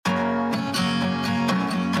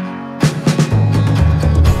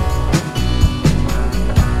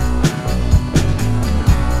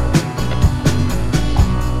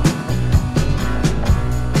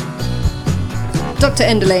Dr.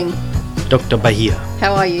 Enderling. Dr. Bahia.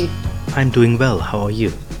 How are you? I'm doing well. How are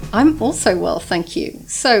you? I'm also well, thank you.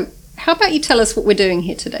 So, how about you tell us what we're doing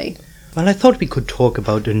here today? Well, I thought we could talk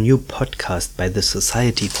about a new podcast by the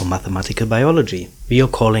Society for Mathematical Biology. We are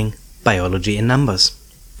calling Biology in Numbers.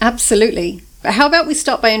 Absolutely. But how about we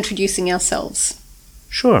start by introducing ourselves?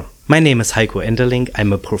 Sure. My name is Heiko Enderling.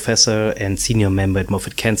 I'm a professor and senior member at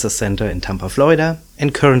Moffitt Cancer Center in Tampa, Florida,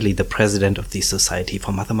 and currently the president of the Society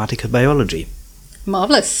for Mathematical Biology.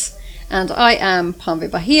 Marvelous. And I am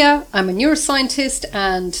Panve Bahia. I'm a neuroscientist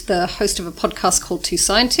and the host of a podcast called Two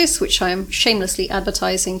Scientists, which I am shamelessly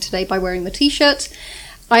advertising today by wearing the t-shirt.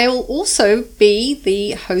 I'll also be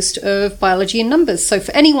the host of Biology in Numbers. So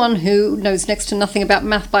for anyone who knows next to nothing about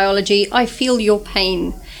math biology, I feel your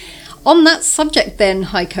pain. On that subject then,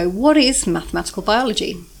 Heiko, what is mathematical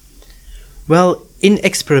biology? Well, in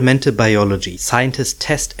experimental biology, scientists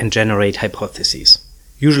test and generate hypotheses,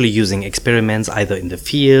 usually using experiments either in the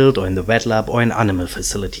field or in the wet lab or in animal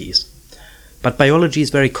facilities. But biology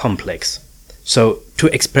is very complex. So to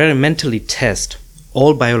experimentally test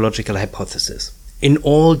all biological hypotheses in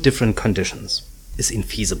all different conditions is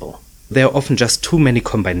infeasible. There are often just too many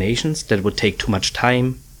combinations that would take too much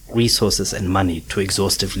time, resources and money to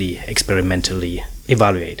exhaustively experimentally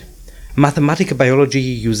evaluate. Mathematical biology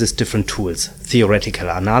uses different tools, theoretical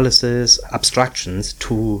analysis, abstractions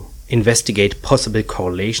to investigate possible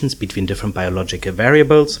correlations between different biological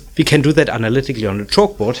variables. We can do that analytically on a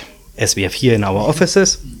chalkboard, as we have here in our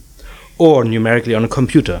offices, or numerically on a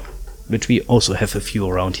computer, which we also have a few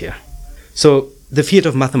around here. So the field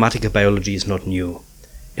of mathematical biology is not new.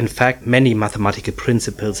 In fact, many mathematical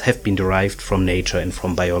principles have been derived from nature and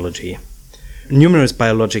from biology. Numerous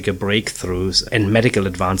biological breakthroughs and medical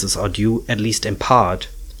advances are due, at least in part,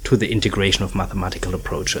 to the integration of mathematical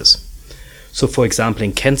approaches. So, for example,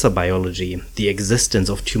 in cancer biology, the existence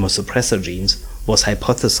of tumor suppressor genes was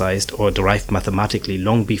hypothesized or derived mathematically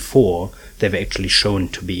long before they were actually shown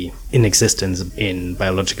to be in existence in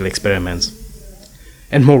biological experiments.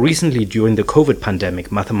 And more recently, during the COVID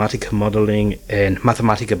pandemic, mathematical modeling and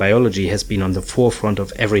mathematical biology has been on the forefront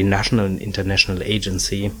of every national and international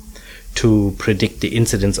agency to predict the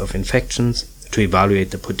incidence of infections, to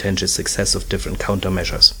evaluate the potential success of different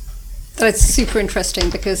countermeasures. That's super interesting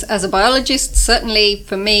because as a biologist, certainly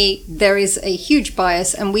for me, there is a huge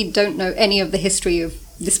bias and we don't know any of the history of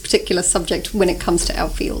this particular subject when it comes to our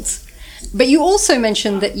fields. But you also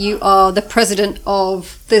mentioned that you are the president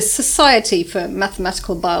of the Society for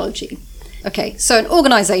Mathematical Biology. Okay, so an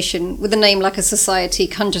organization with a name like a society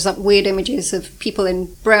conjures up weird images of people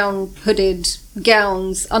in brown hooded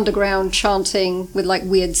gowns, underground chanting with like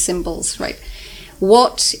weird symbols, right?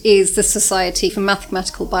 What is the Society for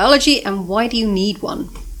Mathematical Biology and why do you need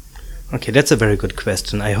one? Okay, that's a very good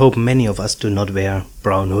question. I hope many of us do not wear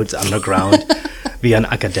brown hoods underground. We are an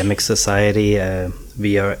academic society.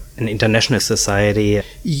 We are an international society.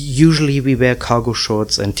 Usually we wear cargo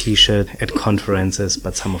shorts and t-shirt at conferences,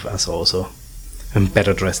 but some of us also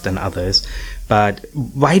better dressed than others. But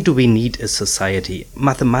why do we need a society?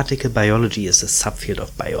 Mathematical biology is a subfield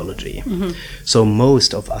of biology. Mm-hmm. So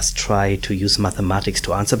most of us try to use mathematics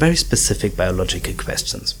to answer very specific biological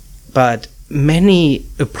questions. But many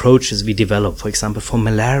approaches we develop, for example, for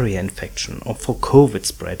malaria infection or for COVID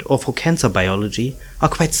spread or for cancer biology are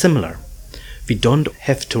quite similar. We don't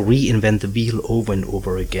have to reinvent the wheel over and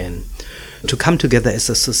over again. To come together as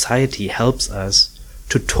a society helps us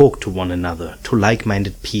to talk to one another, to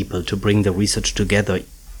like-minded people, to bring the research together.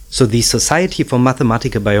 So the Society for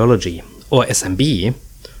Mathematical Biology, or SMB,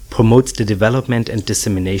 promotes the development and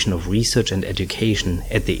dissemination of research and education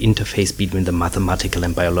at the interface between the mathematical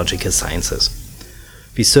and biological sciences.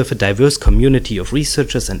 We serve a diverse community of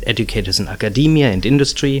researchers and educators in academia and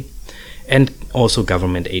industry, and also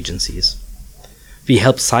government agencies. We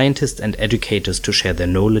help scientists and educators to share their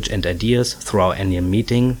knowledge and ideas through our annual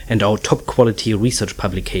meeting and our top-quality research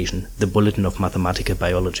publication, the Bulletin of Mathematical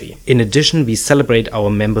Biology. In addition, we celebrate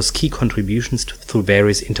our members' key contributions through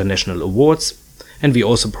various international awards, and we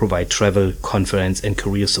also provide travel, conference, and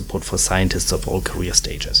career support for scientists of all career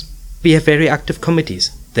stages. We have very active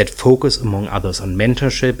committees that focus, among others, on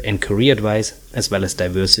mentorship and career advice, as well as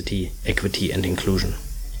diversity, equity, and inclusion.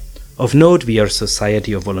 Of note, we are a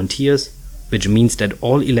society of volunteers, which means that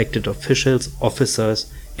all elected officials,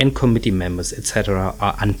 officers, and committee members, etc.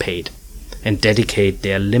 are unpaid and dedicate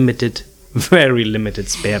their very limited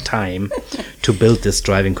spare time to build this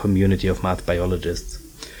thriving community of math biologists.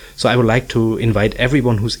 So I would like to invite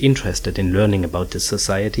everyone who's interested in learning about this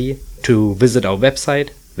society to visit our website,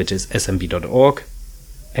 which is smb.org,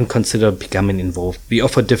 and consider becoming involved. We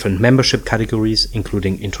offer different membership categories,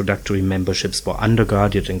 including introductory memberships for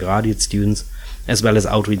undergraduate and graduate students, as well as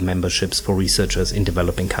outreach memberships for researchers in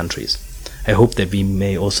developing countries. I hope that we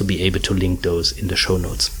may also be able to link those in the show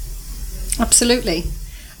notes. Absolutely.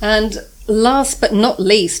 And last but not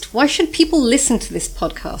least, why should people listen to this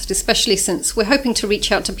podcast, especially since we're hoping to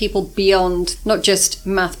reach out to people beyond not just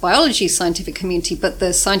math biology scientific community, but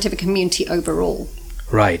the scientific community overall?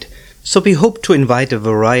 Right. So we hope to invite a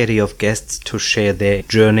variety of guests to share their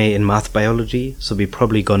journey in math biology. So we're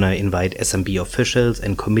probably gonna invite SMB officials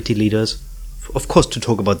and committee leaders, of course, to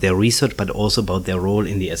talk about their research, but also about their role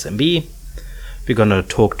in the SMB. We're gonna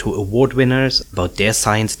talk to award winners about their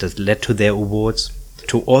science that led to their awards,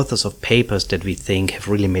 to authors of papers that we think have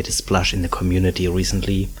really made a splash in the community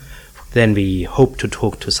recently. Then we hope to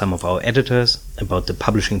talk to some of our editors about the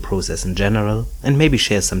publishing process in general, and maybe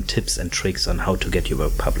share some tips and tricks on how to get your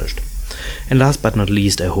work published. And last but not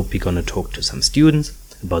least, I hope we're gonna talk to some students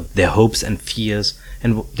about their hopes and fears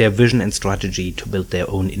and their vision and strategy to build their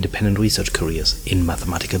own independent research careers in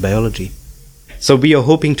mathematical biology. So we are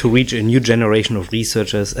hoping to reach a new generation of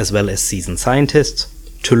researchers as well as seasoned scientists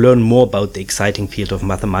to learn more about the exciting field of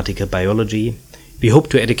mathematical biology. We hope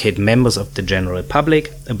to educate members of the general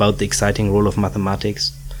public about the exciting role of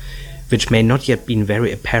mathematics, which may not yet be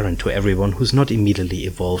very apparent to everyone who's not immediately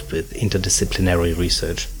involved with interdisciplinary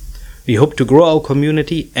research. We hope to grow our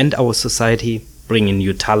community and our society, bring in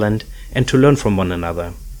new talent, and to learn from one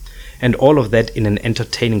another. And all of that in an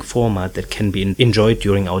entertaining format that can be enjoyed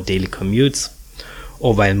during our daily commutes,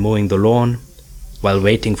 or while mowing the lawn, while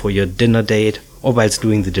waiting for your dinner date, or whilst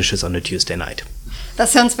doing the dishes on a Tuesday night. That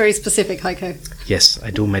sounds very specific, Heiko. Yes, I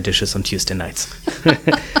do my dishes on Tuesday nights.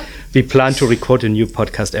 We plan to record a new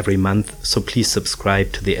podcast every month, so please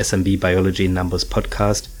subscribe to the SMB Biology in Numbers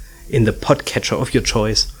podcast in the podcatcher of your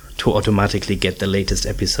choice to automatically get the latest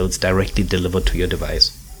episodes directly delivered to your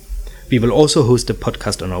device. We will also host a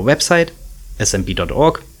podcast on our website,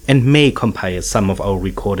 smb.org, and may compile some of our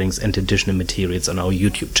recordings and additional materials on our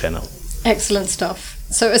YouTube channel. Excellent stuff.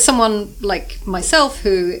 So as someone like myself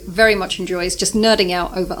who very much enjoys just nerding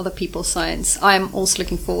out over other people's science, I'm also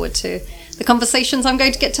looking forward to the conversations I'm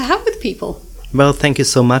going to get to have with people. Well, thank you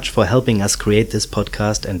so much for helping us create this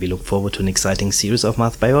podcast, and we look forward to an exciting series of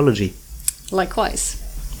math biology. Likewise.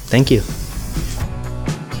 Thank you.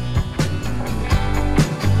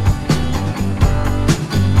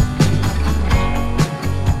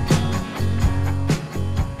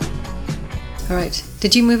 All right.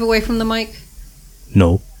 Did you move away from the mic?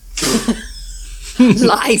 No.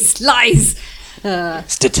 Lies.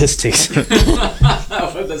 Statistics. Super.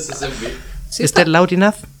 Is that loud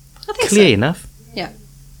enough? I think Clear so. enough? Yeah.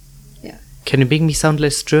 Can you make me sound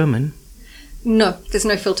less German? No, there's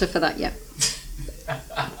no filter for that yet.